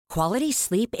Quality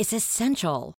sleep is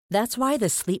essential. That's why the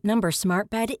Sleep Number Smart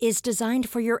Bed is designed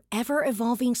for your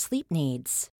ever-evolving sleep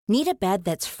needs. Need a bed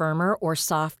that's firmer or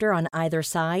softer on either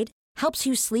side? Helps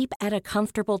you sleep at a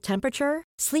comfortable temperature?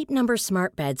 Sleep Number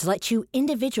Smart Beds let you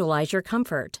individualize your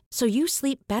comfort, so you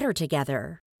sleep better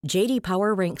together. J.D.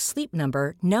 Power ranks Sleep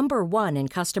Number number 1 in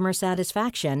customer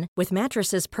satisfaction with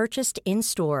mattresses purchased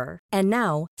in-store. And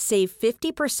now, save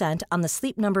 50% on the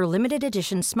Sleep Number Limited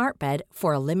Edition Smart Bed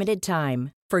for a limited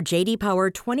time. For J.D. Power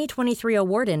 2023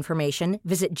 award information,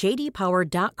 visit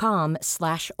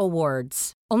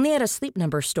jdpower.com/awards. Only at a Sleep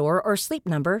Number store or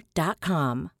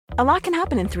sleepnumber.com. A lot can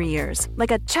happen in 3 years,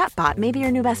 like a chatbot may be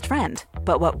your new best friend.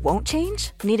 But what won't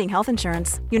change? Needing health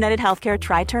insurance. United Healthcare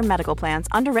Tri-Term Medical Plans,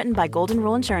 underwritten by Golden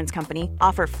Rule Insurance Company,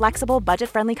 offer flexible,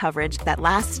 budget-friendly coverage that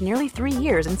lasts nearly 3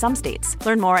 years in some states.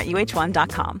 Learn more at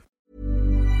uh1.com.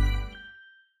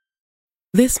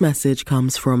 This message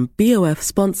comes from BoF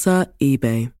sponsor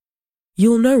eBay.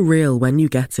 You'll know real when you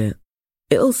get it.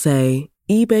 It'll say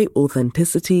eBay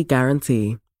Authenticity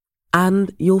Guarantee.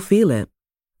 And you'll feel it.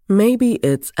 Maybe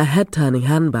it's a head-turning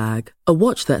handbag, a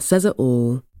watch that says it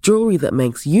all, jewelry that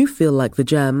makes you feel like the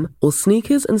gem, or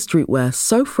sneakers and streetwear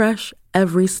so fresh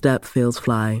every step feels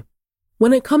fly.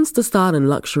 When it comes to style and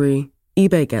luxury,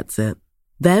 eBay gets it.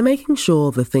 They're making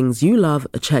sure the things you love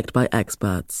are checked by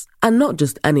experts. And not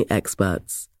just any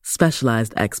experts,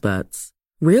 specialized experts.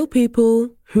 Real people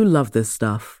who love this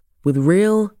stuff, with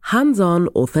real, hands-on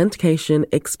authentication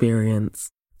experience.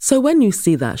 So when you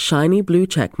see that shiny blue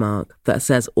checkmark that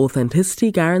says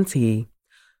Authenticity Guarantee,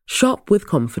 shop with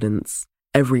confidence.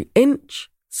 Every inch,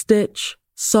 stitch,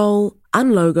 sole,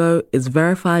 and logo is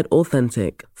verified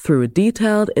authentic through a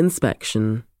detailed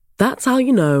inspection. That's how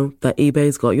you know that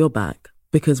eBay's got your back.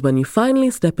 Because when you finally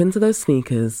step into those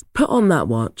sneakers, put on that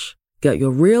watch, get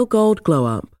your real gold glow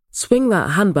up, swing that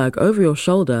handbag over your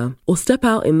shoulder, or step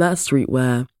out in that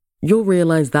streetwear, you'll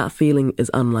realize that feeling is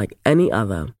unlike any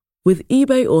other. With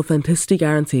eBay Authenticity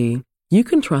Guarantee, you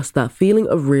can trust that feeling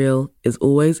of real is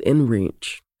always in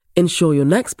reach. Ensure your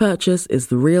next purchase is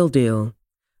the real deal.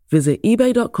 Visit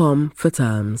ebay.com for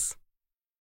terms.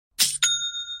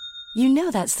 You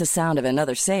know that's the sound of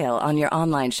another sale on your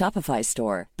online Shopify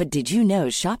store. But did you know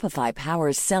Shopify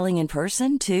powers selling in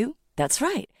person, too? That's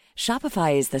right.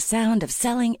 Shopify is the sound of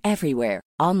selling everywhere.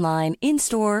 Online,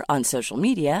 in-store, on social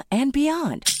media, and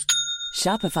beyond.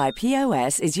 Shopify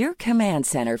POS is your command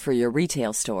center for your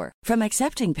retail store. From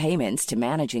accepting payments to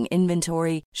managing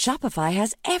inventory, Shopify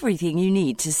has everything you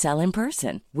need to sell in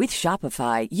person. With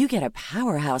Shopify, you get a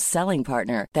powerhouse selling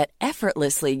partner that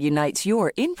effortlessly unites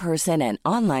your in-person and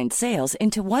online sales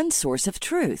into one source of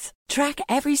truth. Track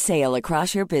every sale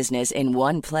across your business in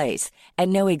one place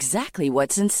and know exactly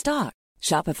what's in stock.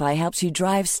 Shopify helps you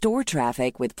drive store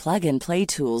traffic with plug-and-play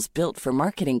tools built for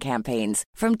marketing campaigns,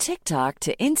 from TikTok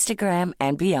to Instagram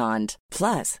and beyond.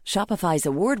 Plus, Shopify's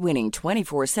award-winning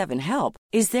 24/7 help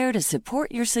is there to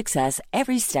support your success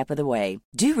every step of the way.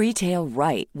 Do retail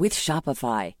right with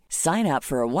Shopify. Sign up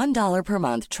for a $1 per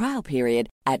month trial period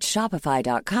at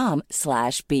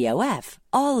shopify.com/BOF,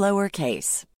 all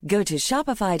lowercase. Go to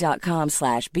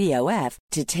shopify.com/BOF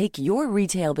to take your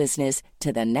retail business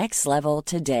to the next level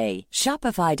today.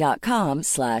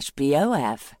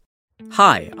 Shopify.com/BOF.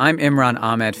 Hi, I'm Imran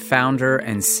Ahmed, founder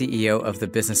and CEO of the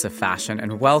Business of Fashion,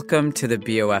 and welcome to the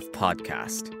BoF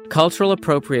podcast. Cultural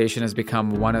appropriation has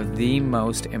become one of the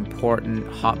most important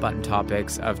hot-button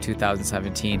topics of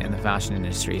 2017 in the fashion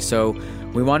industry. So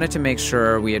we wanted to make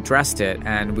sure we addressed it,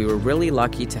 and we were really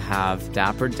lucky to have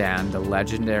Dapper Dan, the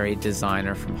legendary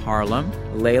designer from Harlem,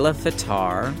 Leila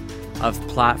Fataar of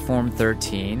Platform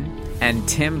 13, and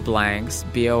Tim Blanks,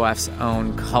 BoF's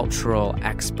own cultural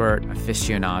expert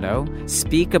aficionado,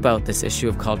 speak about this issue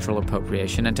of cultural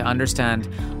appropriation and to understand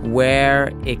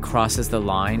where it crosses the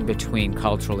line between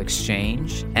cultural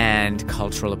exchange and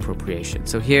cultural appropriation.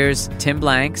 So here's Tim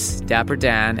Blanks, Dapper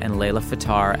Dan, and Leila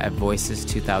Fataar at Voices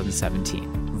 2017.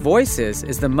 Voices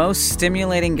is the most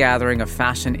stimulating gathering of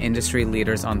fashion industry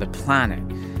leaders on the planet.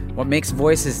 What makes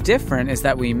Voices different is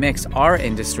that we mix our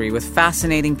industry with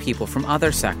fascinating people from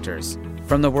other sectors.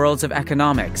 From the worlds of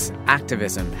economics,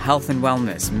 activism, health and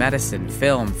wellness, medicine,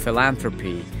 film,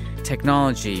 philanthropy,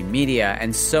 technology, media,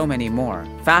 and so many more.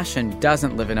 Fashion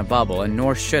doesn't live in a bubble, and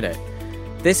nor should it.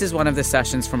 This is one of the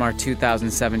sessions from our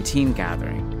 2017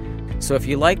 gathering. So if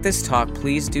you like this talk,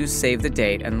 please do save the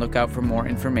date and look out for more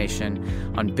information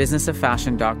on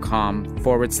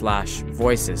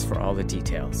businessoffashion.com/voices for all the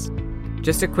details.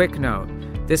 Just a quick note,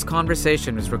 this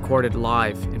conversation was recorded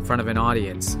live in front of an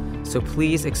audience, so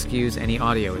please excuse any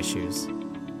audio issues.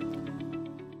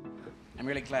 I'm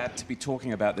really glad to be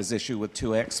talking about this issue with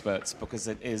two experts because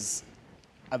it is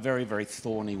a very, very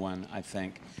thorny one, I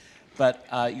think. But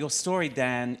your story,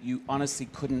 Dan, you honestly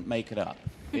couldn't make it up.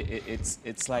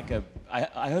 It's like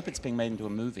I hope it's being made into a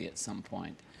movie at some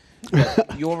point.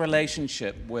 But your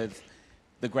relationship with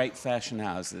the great fashion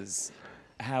houses,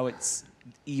 how it's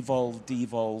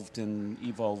devolved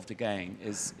again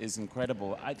is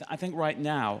incredible. I think right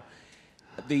now,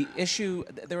 the issue,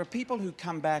 there are people who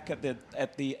come back at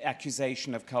the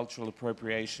accusation of cultural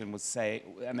appropriation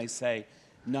and they say,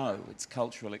 no, it's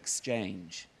cultural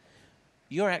exchange.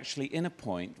 You're actually in a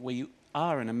point where you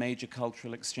are in a major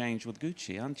cultural exchange with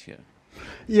Gucci, aren't you?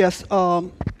 Yes.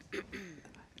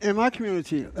 In my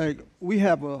community, like, we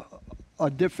have a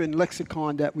different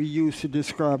lexicon that we use to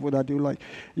describe what I do. Like,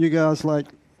 you guys like,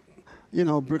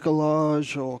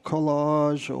 bricolage or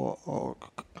collage or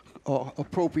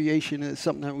appropriation is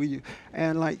something that we use.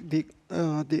 And like the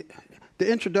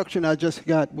introduction I just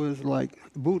got was like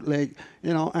bootleg,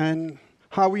 and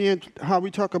how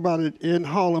we talk about it in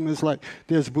Harlem is like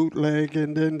there's bootleg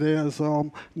and then there's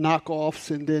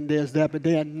knockoffs and then there's that, but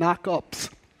there are knock-ups,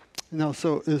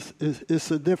 so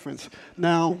it's a difference.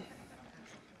 Now,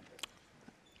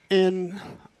 in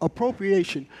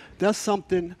appropriation, that's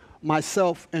something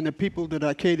myself and the people that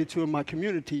I cater to in my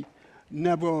community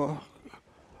never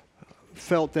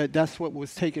felt that that's what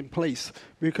was taking place,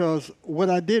 because what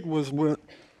I did was with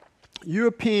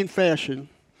European fashion,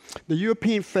 the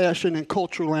European fashion and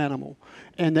cultural animal,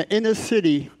 and the inner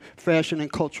city fashion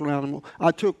and cultural animal,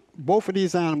 I took both of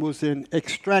these animals and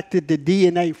extracted the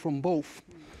DNA from both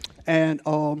and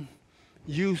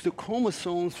used the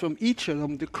chromosomes from each of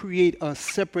them to create a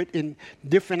separate and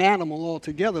different animal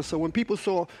altogether. So when people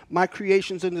saw my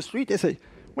creations in the street, they say,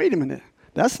 wait a minute,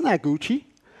 that's not Gucci.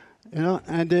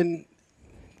 And then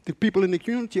the people in the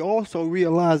community also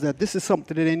realized that this is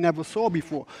something that they never saw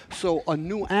before. So a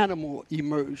new animal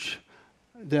emerged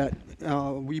that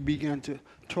we began to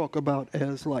talk about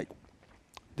as like,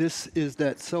 this is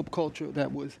that subculture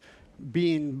that was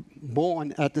being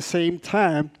born at the same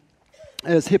time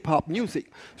as hip-hop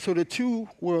music. So the two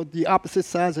were the opposite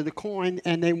sides of the coin,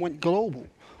 and they went global.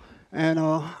 And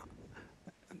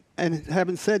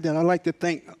having said that, I'd like to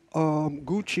thank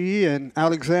Gucci and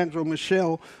Alexandra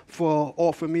Michelle for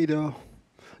offering me the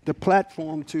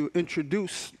platform to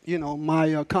introduce,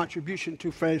 my contribution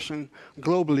to fashion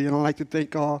globally. And I'd like to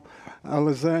thank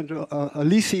Alexandra,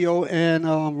 Alicio, and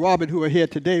Robert, who are here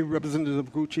today, representatives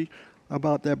of Gucci,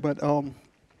 about that. But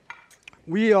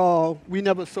we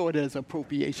never saw it as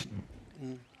appropriation.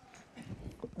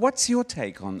 What's your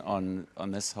take on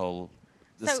this whole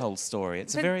story?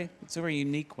 It's a very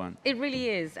unique one. It really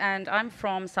is, and I'm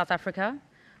from South Africa,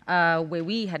 where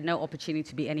we had no opportunity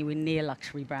to be anywhere near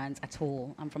luxury brands at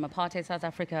all. I'm from apartheid South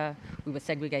Africa. We were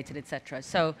segregated, etc.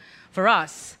 So for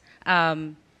us,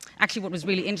 actually, what was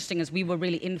really interesting is we were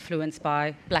really influenced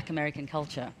by Black American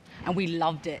culture, and we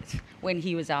loved it when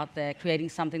he was out there creating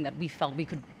something that we felt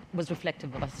was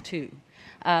reflective of us too.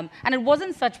 And it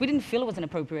wasn't we didn't feel it was an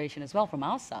appropriation as well from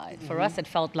our side. Mm-hmm. For us, it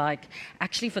felt like,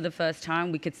 actually for the first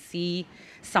time, we could see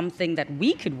something that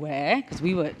we could wear, because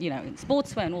we were, in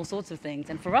sportswear and all sorts of things.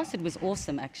 And for us, it was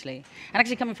awesome, actually. And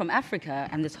actually coming from Africa,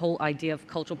 and this whole idea of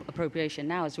cultural appropriation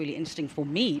now is really interesting for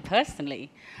me,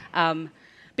 personally.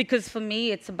 Because for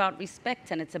me, it's about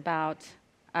respect, and it's about,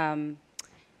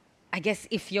 I guess,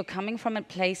 if you're coming from a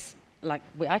place like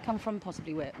where I come from,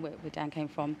 possibly where Dan came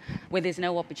from, where there's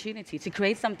no opportunity to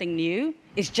create something new,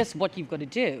 is just what you've got to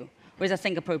do. Whereas I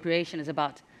think appropriation is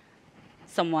about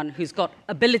someone who's got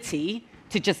ability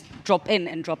to just drop in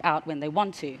and drop out when they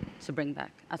want to bring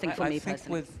back. I think for me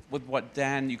personally. With what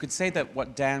Dan, you could say that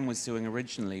what Dan was doing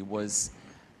originally was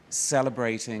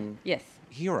celebrating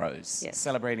heroes,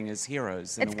 celebrating his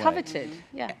heroes in a way. It's coveted,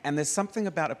 yeah. And there's something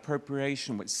about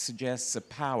appropriation which suggests a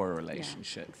power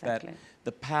relationship, exactly. that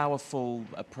the powerful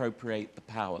appropriate the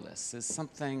powerless. There's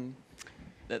something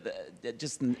that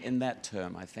just in that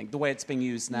term, I think. The way it's being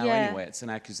used now anyway, it's an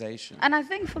accusation. And I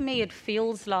think for me it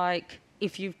feels like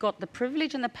if you've got the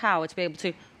privilege and the power to be able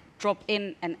to drop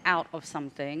in and out of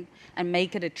something and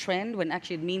make it a trend when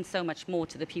actually it means so much more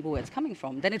to the people where it's coming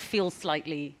from, then it feels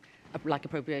slightly like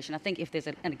appropriation. I think if there's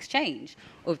an exchange,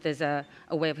 or if there's a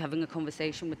way of having a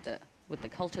conversation with the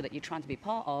culture that you're trying to be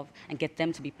part of and get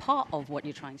them to be part of what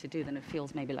you're trying to do, then it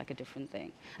feels maybe like a different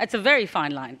thing. It's a very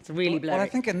fine line. It's really blurry. Well, I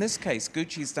think in this case,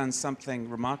 Gucci's done something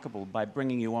remarkable by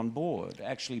bringing you on board,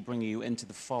 actually bringing you into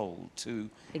the fold to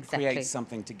create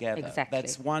something together. Exactly.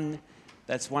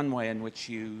 That's one way in which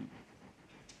you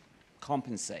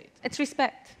compensate. It's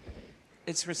respect.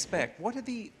 It's respect.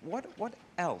 What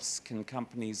else can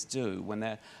companies do when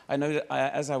they're? I know,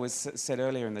 as I said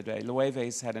earlier in the day,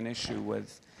 Loewe's had an issue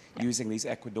with using these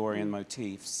Ecuadorian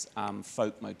motifs,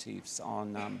 folk motifs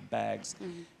on bags.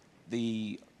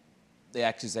 The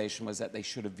accusation was that they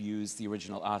should have used the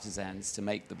original artisans to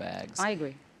make the bags. I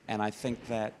agree. And I think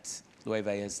that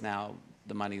Loewe is now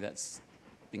the money that's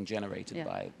being generated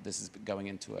by this is going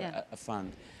into a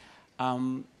fund.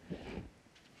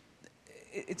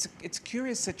 It's a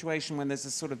curious situation when there's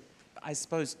a sort of, I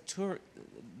suppose,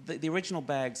 the original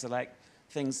bags are like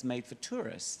things made for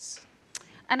tourists.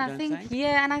 And I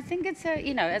think it's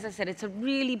a, as I said, it's a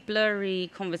really blurry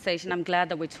conversation. I'm glad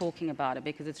that we're talking about it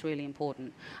because it's really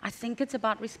important. I think it's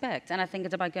about respect, and I think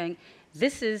it's about going,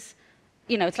 this is,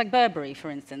 it's like Burberry, for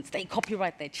instance. They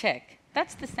copyright their check.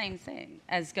 That's the same thing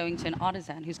as going to an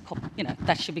artisan who's,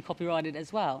 that should be copyrighted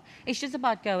as well. It's just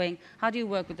about going, how do you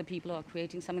work with the people who are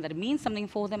creating something that means something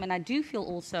for them? And I do feel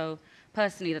also,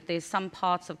 personally, that there's some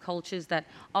parts of cultures that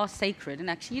are sacred, and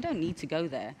actually you don't need to go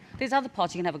there. There's other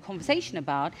parts you can have a conversation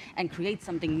about and create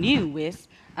something new with,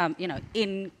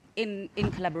 in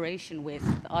collaboration with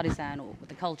the artisan or with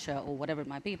the culture or whatever it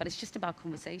might be. But it's just about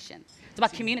conversation. It's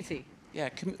about community. Yeah,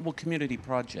 community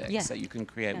projects that you can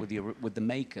create with the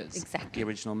makers, the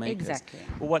original makers. Exactly.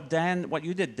 Well, what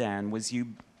you did, Dan, was you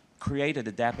created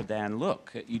a Dapper Dan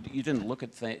look. You didn't look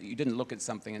at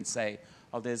something and say,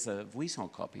 oh, there's a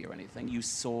Vuitton copy or anything. You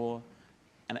saw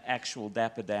an actual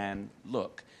Dapper Dan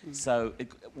look. So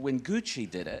when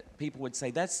Gucci did it, people would say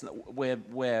that's where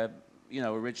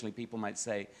originally people might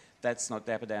say that's not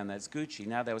Dapper Dan, that's Gucci.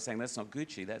 Now they were saying that's not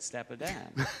Gucci, that's Dapper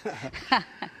Dan.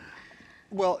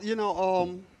 Well,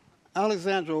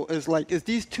 Alexandra is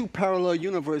these two parallel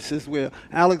universes where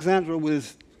Alexandra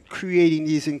was creating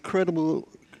these incredible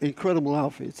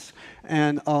outfits,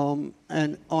 and in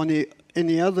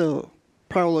the other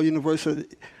parallel universe,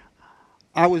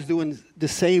 I was doing the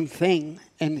same thing,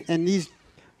 and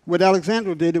what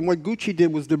Alexandra did and what Gucci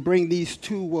did was to bring these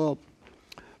two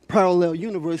parallel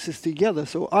universes together.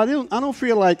 So I don't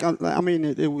feel like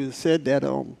it was said that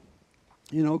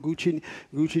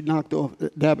Gucci knocked off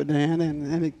Dapper Dan,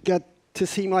 and it got to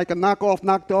seem like a knockoff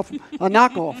knocked off a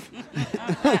knockoff.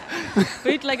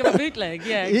 Bootleg of a bootleg,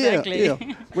 yeah, exactly. Yeah.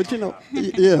 But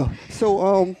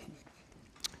So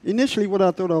initially, what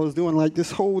I thought I was doing, like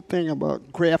this whole thing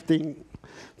about grafting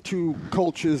two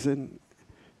cultures and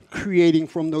creating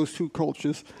from those two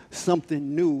cultures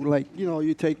something new. Like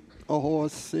you take a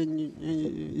horse and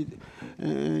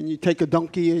you take a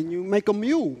donkey and you make a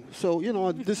mule. So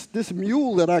this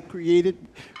mule that I created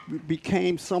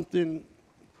became something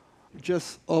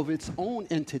just of its own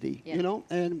entity,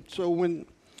 And so when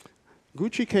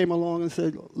Gucci came along and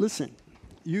said, "Listen,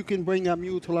 you can bring that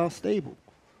mule to our stable,"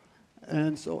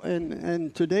 and so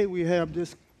and today we have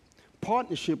this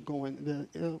partnership going.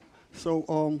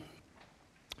 So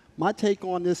my take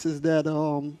on this is that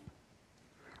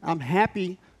I'm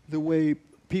happy the way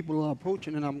people are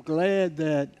approaching, and I'm glad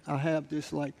that I have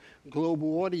this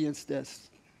global audience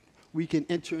we can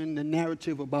enter in the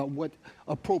narrative about what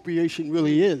appropriation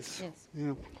really is. Yes.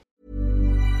 Yeah.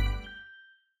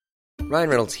 Ryan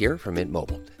Reynolds here from Mint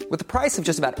Mobile. With the price of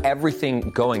just about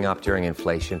everything going up during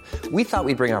inflation, we thought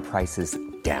we'd bring our prices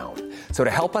down. So to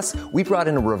help us, we brought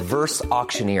in a reverse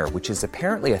auctioneer, which is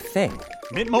apparently a thing.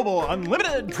 Mint Mobile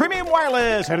Unlimited Premium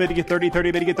Wireless. How to get 30,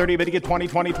 30, bit to get 30, bit to get 20,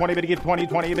 20, 20, bit to get 20,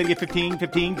 20, bit to get 15,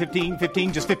 15, 15,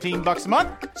 15, just $15 a month?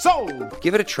 Sold!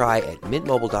 Give it a try at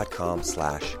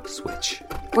mintmobile.com/switch.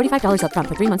 $45 up front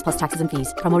for 3 months plus taxes and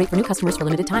fees. Promo rate for new customers for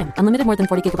limited time. Unlimited more than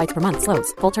 40 gigabytes per month.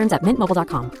 Slows full terms at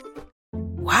mintmobile.com.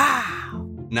 Wow.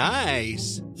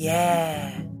 Nice.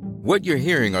 Yeah. What you're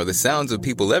hearing are the sounds of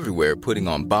people everywhere putting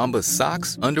on Bombas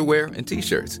socks, underwear, and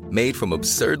T-shirts made from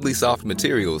absurdly soft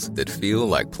materials that feel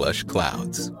like plush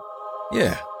clouds.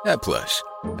 Yeah, that plush.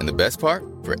 And the best part?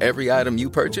 For every item you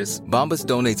purchase, Bombas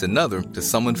donates another to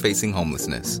someone facing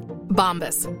homelessness.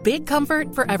 Bombas. Big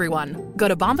comfort for everyone. Go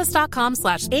to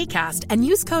bombas.com/ACAST and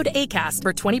use code ACAST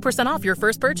for 20% off your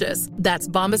first purchase. That's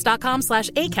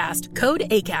bombas.com/ACAST. Code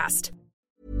ACAST.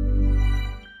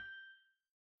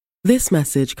 This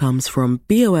message comes from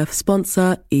BoF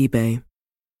sponsor eBay.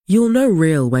 You'll know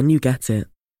real when you get it.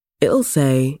 It'll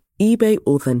say eBay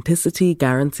Authenticity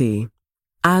Guarantee.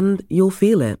 And you'll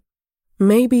feel it.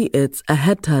 Maybe it's a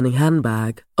head-turning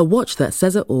handbag, a watch that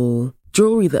says it all,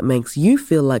 jewelry that makes you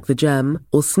feel like the gem,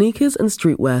 or sneakers and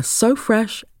streetwear so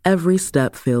fresh every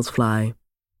step feels fly.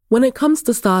 When it comes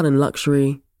to style and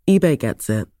luxury, eBay gets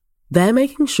it. They're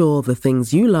making sure the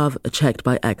things you love are checked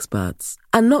by experts.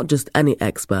 And not just any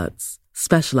experts,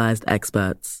 specialized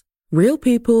experts. Real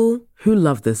people who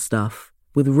love this stuff,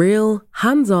 with real,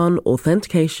 hands-on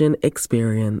authentication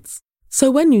experience. So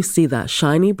when you see that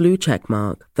shiny blue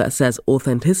checkmark that says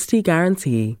Authenticity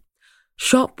Guarantee,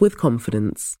 shop with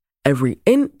confidence. Every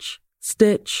inch,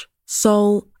 stitch,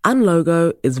 sole, and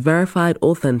logo is verified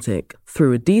authentic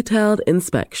through a detailed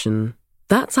inspection.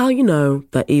 That's how you know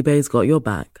that eBay's got your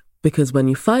back. Because when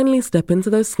you finally step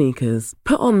into those sneakers,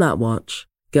 put on that watch,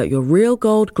 get your real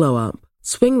gold glow up,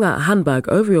 swing that handbag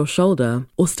over your shoulder,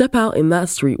 or step out in that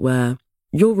streetwear,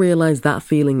 you'll realize that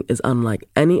feeling is unlike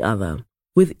any other.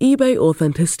 With eBay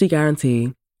Authenticity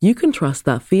Guarantee, you can trust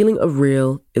that feeling of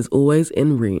real is always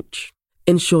in reach.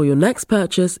 Ensure your next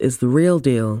purchase is the real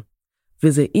deal.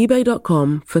 Visit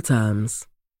ebay.com for terms.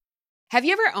 Have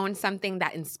you ever owned something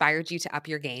that inspired you to up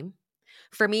your game?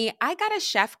 For me, I got a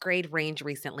chef-grade range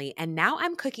recently, and now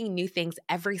I'm cooking new things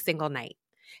every single night.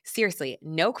 Seriously,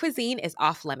 no cuisine is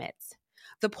off limits.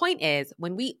 The point is,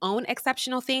 when we own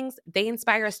exceptional things, they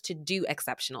inspire us to do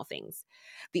exceptional things.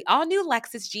 The all-new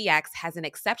Lexus GX has an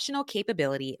exceptional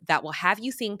capability that will have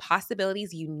you seeing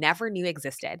possibilities you never knew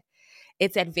existed.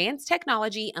 Its advanced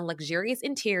technology and luxurious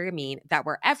interior mean that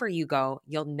wherever you go,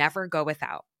 you'll never go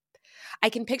without. I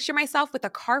can picture myself with a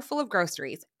car full of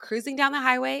groceries, cruising down the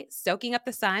highway, soaking up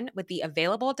the sun with the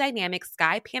available dynamic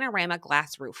sky panorama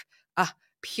glass roof.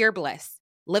 Pure bliss.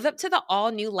 Live up to the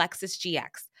all-new Lexus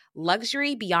GX.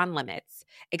 Luxury beyond limits.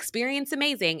 Experience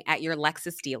amazing at your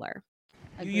Lexus dealer.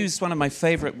 You used one of my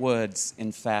favorite words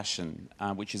in fashion,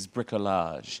 which is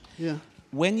bricolage. Yeah.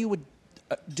 When you were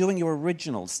doing your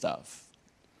original stuff,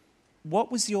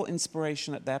 what was your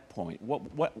inspiration at that point?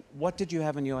 What did you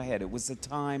have in your head? It was a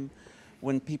time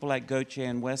when people like Gautier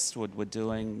and Westwood were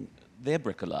doing their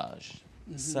bricolage.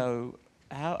 Mm-hmm. So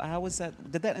how was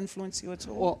that? Did that influence you at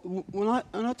all? Well,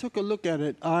 when I took a look at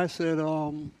it, I said,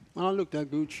 when I looked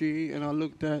at Gucci and I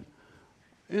looked at,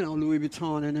 Louis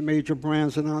Vuitton and the major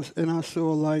brands, and I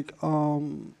saw like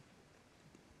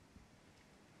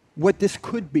what this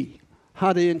could be,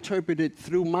 how they interpret it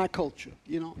through my culture,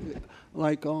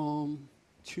 like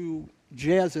to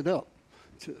jazz it up,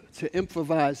 to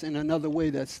improvise in another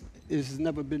way that's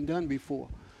never been done before.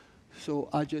 So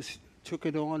I just took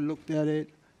it on, looked at it,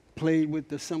 played with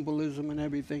the symbolism and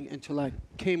everything until I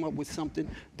came up with something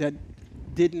that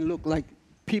didn't look like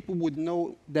people would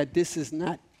know that this is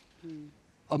not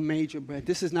a major brand.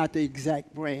 This is not the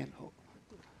exact brand,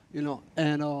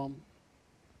 and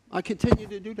I continued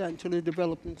to do that until it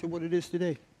developed into what it is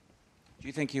today. Do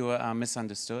you think you were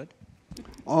misunderstood?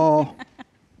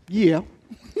 Yeah.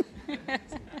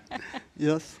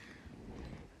 Yes.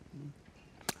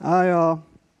 I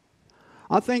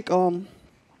think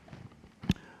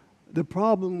the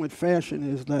problem with fashion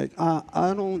is like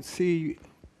I don't see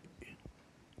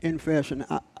in fashion.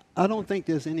 I don't think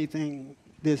there's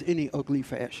any ugly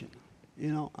fashion,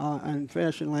 and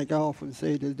fashion, like I often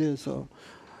say, that there's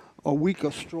a weak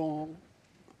or strong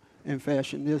in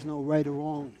fashion. There's no right or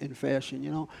wrong in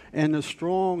fashion, and the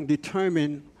strong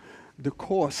determine the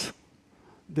course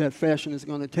that fashion is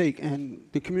going to take. And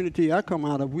the community I come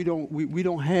out of, we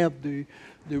don't have the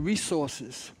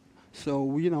resources, so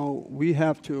we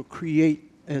have to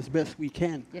create as best we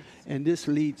can. Yes. And this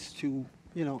leads to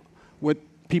what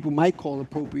people might call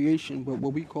appropriation, but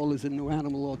what we call is a new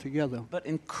animal altogether. But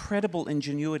incredible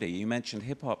ingenuity. You mentioned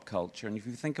hip-hop culture, and if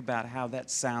you think about how that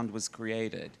sound was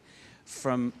created,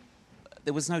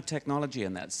 there was no technology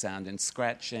in that sound, in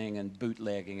scratching and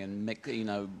bootlegging and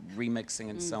remixing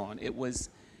and so on. It was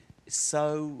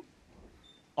so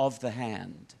of the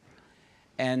hand.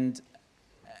 And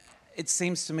it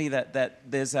seems to me that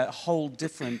there's a whole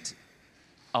different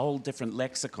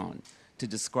lexicon to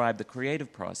describe the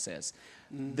creative process.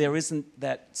 Mm-hmm. There isn't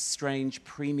that strange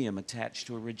premium attached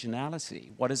to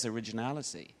originality. What is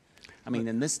originality? I mean,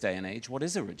 in this day and age, what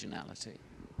is originality?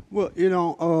 Well,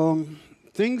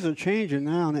 things are changing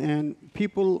now, and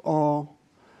people are,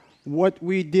 what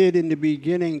we did in the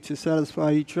beginning to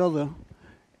satisfy each other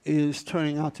is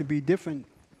turning out to be different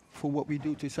for what we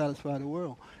do to satisfy the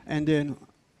world. And then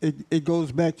it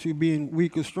goes back to being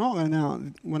weak or stronger. Now,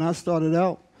 when I started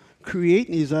out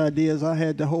creating these ideas, I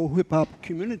had the whole hip-hop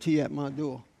community at my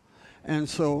door. And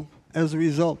so as a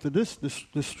result of this,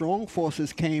 the strong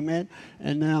forces came in,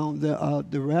 and now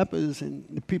the rappers and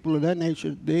the people of that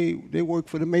nature, they work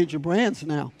for the major brands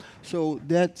now. So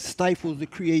that stifles the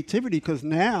creativity, because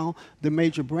now the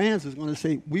major brands is going to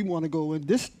say, we want to go in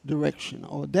this direction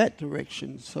or that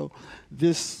direction. So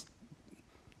this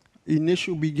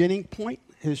initial beginning point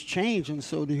has changed, and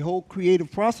so the whole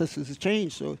creative process has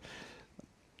changed. So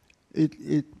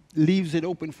it leaves it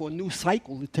open for a new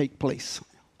cycle to take place.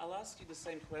 I'll ask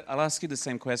you the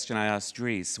same question I asked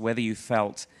Dries, whether you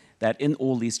felt that in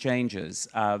all these changes,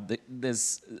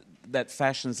 that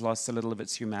fashion's lost a little of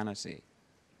its humanity.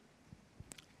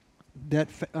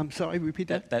 I'm sorry, repeat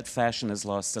that? That fashion has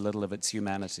lost a little of its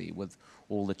humanity with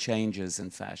all the changes in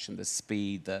fashion, the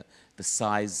speed, the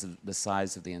size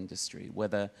of the industry.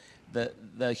 Whether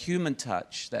the human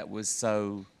touch that was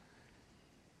so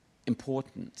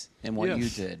important in what you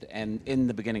did and in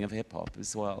the beginning of hip hop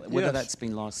as well, whether that's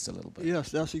been lost a little bit.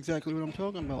 Yes, that's exactly what I'm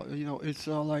talking about. You know, it's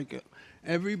like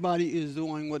everybody is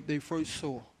doing what they first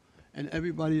saw, and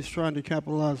everybody is trying to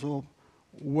capitalize on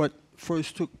what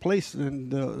first took place,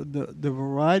 and the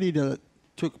variety that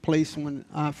took place when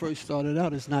I first started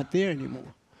out is not there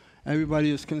anymore.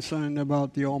 Everybody is concerned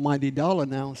about the almighty dollar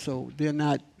now, so they're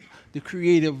not, the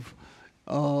creative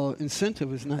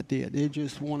incentive is not there. They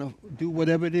just want to do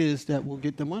whatever it is that will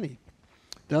get the money.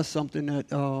 That's something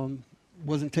that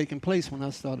wasn't taking place when I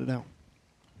started out.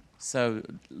 So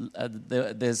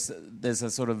there's a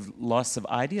sort of loss of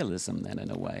idealism then, in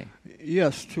a way.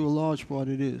 Yes, to a large part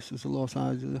it is. It's a loss of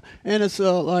idealism. And it's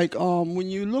like when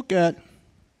you look at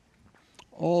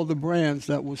all the brands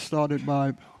that were started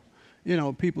by, you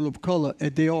know, people of color,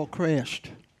 they all crashed.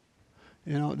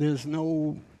 You know, there's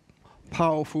no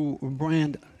powerful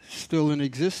brand still in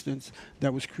existence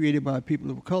that was created by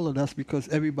people of color. That's because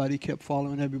everybody kept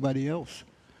following everybody else.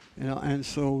 You know, and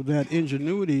so that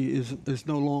ingenuity is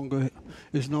no longer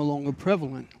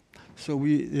prevalent. So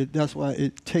that's why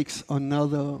it takes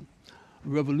another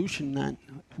revolution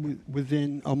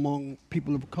within among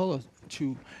people of color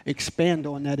to expand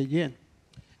on that again.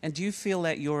 And do you feel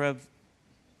that you're a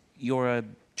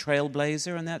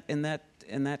trailblazer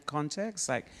in that context?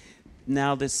 Like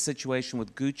now, this situation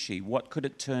with Gucci, what could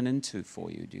it turn into for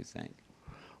you? Do you think?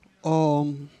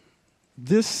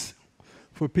 This,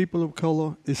 for people of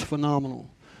color, is phenomenal.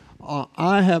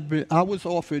 I was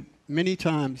offered many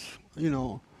times, you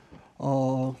know,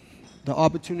 the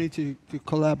opportunity to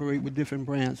collaborate with different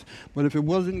brands. But if it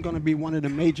wasn't going to be one of the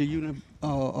major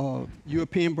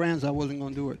European brands, I wasn't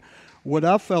going to do it. What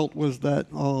I felt was that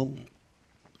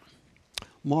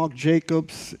Marc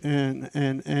Jacobs and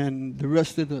the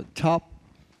rest of the top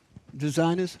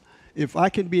designers, if I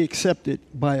can be accepted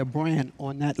by a brand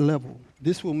on that level,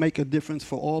 this will make a difference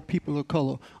for all people of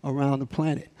color around the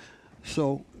planet.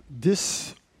 So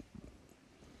this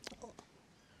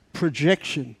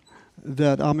projection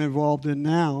that I'm involved in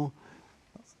now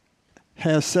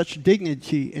has such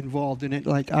dignity involved in it,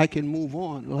 like I can move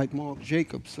on, like Marc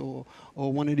Jacobs or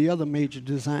one of the other major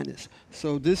designers.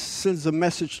 So this sends a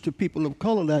message to people of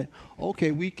color that, okay,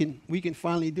 we can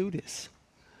finally do this.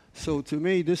 So to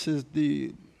me, this is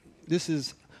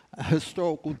a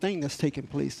historical thing that's taking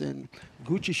place, and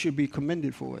Gucci should be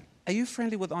commended for it. Are you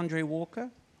friendly with Andre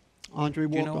Walker? Andre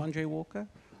Walker? Do you know Andre Walker?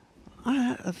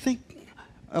 I think...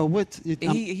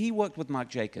 he worked with Marc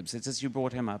Jacobs. It's just you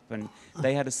brought him up, and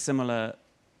they had a similar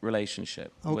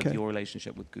relationship with your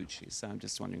relationship with Gucci. So I'm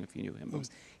just wondering if you knew him.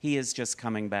 He is just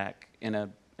coming back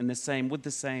with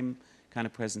the same kind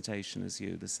of presentation as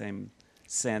you, the same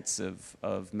sense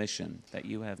of mission that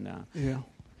you have now. Yeah.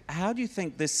 How do you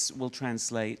think this will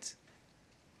translate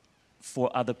for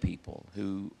other people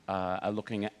who are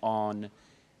looking on,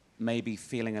 maybe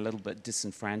feeling a little bit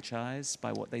disenfranchised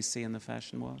by what they see in the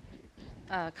fashion world?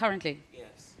 Currently?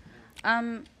 Yes.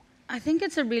 I think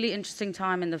it's a really interesting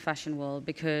time in the fashion world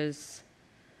because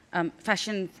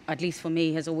fashion, at least for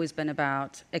me, has always been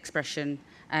about expression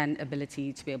and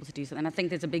ability to be able to do something. And I think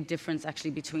there's a big difference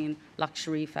actually between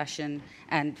luxury fashion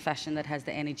and fashion that has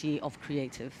the energy of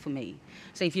creative for me.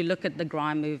 So if you look at the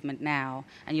grime movement now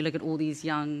and you look at all these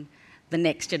the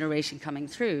next generation coming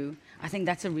through, I think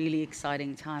that's a really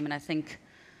exciting time. And I think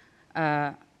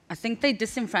they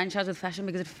disenfranchise with fashion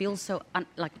because it feels so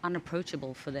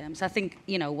unapproachable for them. So I think,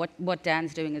 you know, what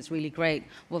Dan's doing is really great.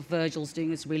 What Virgil's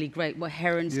doing is really great. What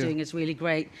Heron's doing is really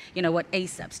great. You know, what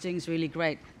ASAP's doing is really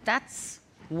great. That's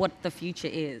what the future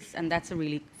is, and that's a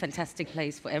really fantastic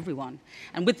place for everyone.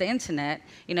 And with the internet,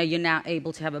 you know, you're now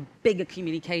able to have a bigger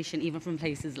communication even from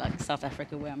places like South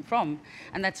Africa, where I'm from,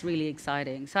 and that's really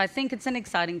exciting. So I think it's an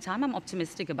exciting time. I'm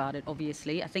optimistic about it,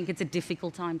 obviously. I think it's a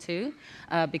difficult time too,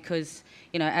 because,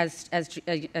 you know, as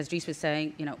Dries was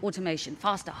saying, you know, automation,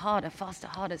 faster, harder,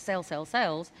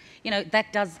 sales, you know,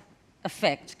 that does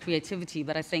affect creativity,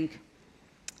 but I think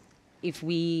if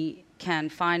we can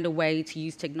find a way to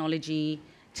use technology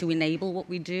to enable what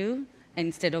we do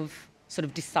instead of sort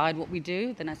of decide what we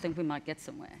do, then I think we might get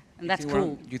somewhere. And that's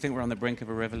cool. Do you think we're on the brink of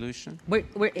a revolution?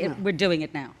 We're doing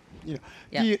it now. Yeah.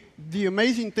 Yeah. The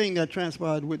amazing thing that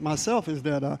transpired with myself is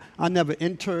that I never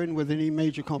interned with any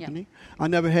major company. I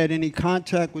never had any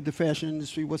contact with the fashion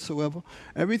industry whatsoever.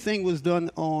 Everything was done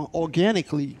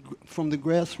organically from the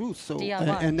grassroots. So,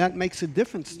 and that makes a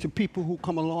difference to people who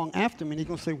come along after me. They're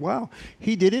going to say, wow,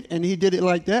 he did it, and he did it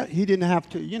like that. He didn't have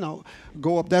to,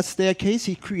 go up that staircase.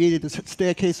 He created a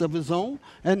staircase of his own,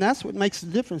 and that's what makes the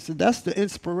difference. And that's the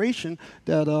inspiration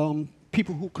that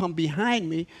people who come behind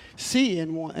me see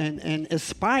and want and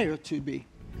aspire to be.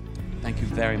 Thank you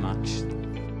very much.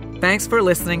 Thanks for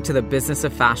listening to the Business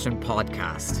of Fashion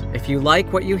podcast. If you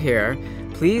like what you hear,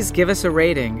 please give us a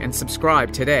rating and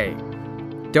subscribe today.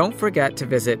 Don't forget to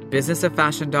visit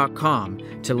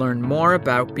businessoffashion.com to learn more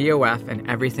about BOF and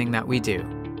everything that we do.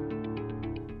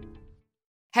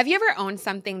 Have you ever owned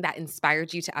something that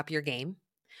inspired you to up your game?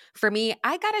 For me,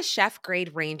 I got a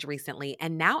chef-grade range recently,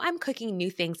 and now I'm cooking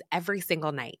new things every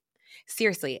single night.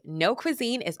 Seriously, no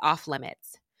cuisine is off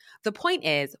limits. The point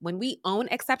is, when we own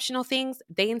exceptional things,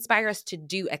 they inspire us to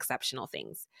do exceptional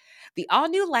things. The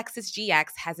all-new Lexus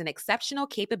GX has an exceptional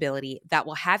capability that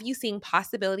will have you seeing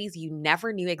possibilities you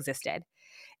never knew existed.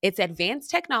 Its advanced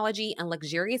technology and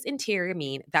luxurious interior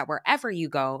mean that wherever you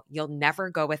go, you'll never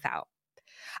go without.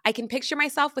 I can picture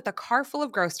myself with a car full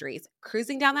of groceries,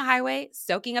 cruising down the highway,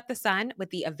 soaking up the sun with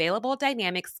the available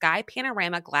dynamic sky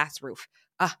panorama glass roof.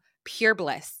 Pure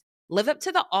bliss. Live up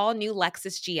to the all-new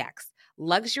Lexus GX.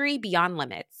 Luxury beyond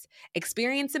limits.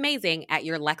 Experience amazing at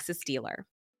your Lexus dealer.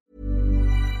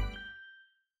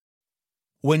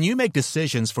 When you make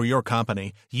decisions for your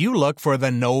company, you look for the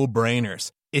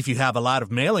no-brainers. If you have a lot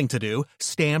of mailing to do,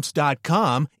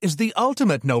 Stamps.com is the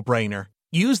ultimate no-brainer.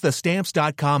 Use the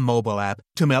Stamps.com mobile app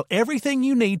to mail everything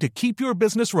you need to keep your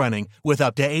business running with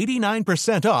up to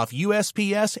 89% off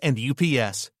USPS and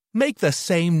UPS. Make the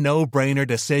same no-brainer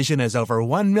decision as over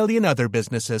 1 million other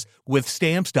businesses with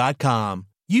Stamps.com.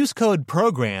 Use code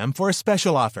PROGRAM for a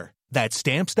special offer. That's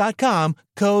Stamps.com,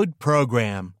 code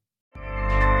PROGRAM.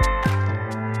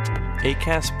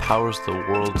 Acast powers the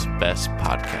world's best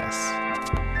podcasts.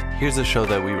 Here's a show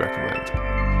that we recommend.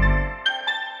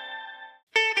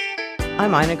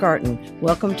 I'm Ina Garten.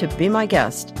 Welcome to Be My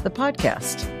Guest, the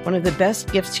podcast. One of the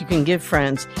best gifts you can give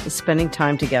friends is spending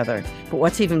time together. But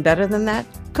what's even better than that?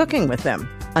 Cooking with them.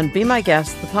 On Be My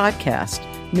Guest, the podcast,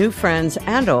 new friends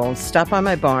and old stop by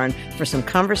my barn for some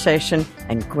conversation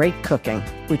and great cooking.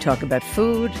 We talk about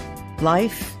food,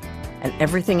 life, and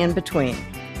everything in between.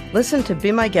 Listen to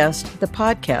Be My Guest, the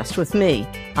podcast with me,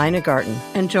 Ina Garten,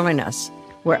 and join us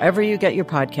wherever you get your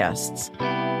podcasts.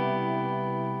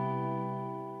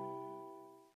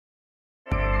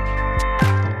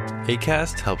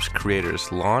 Acast helps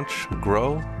creators launch,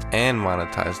 grow, and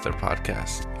monetize their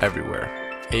podcasts everywhere.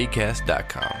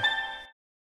 Acast.com.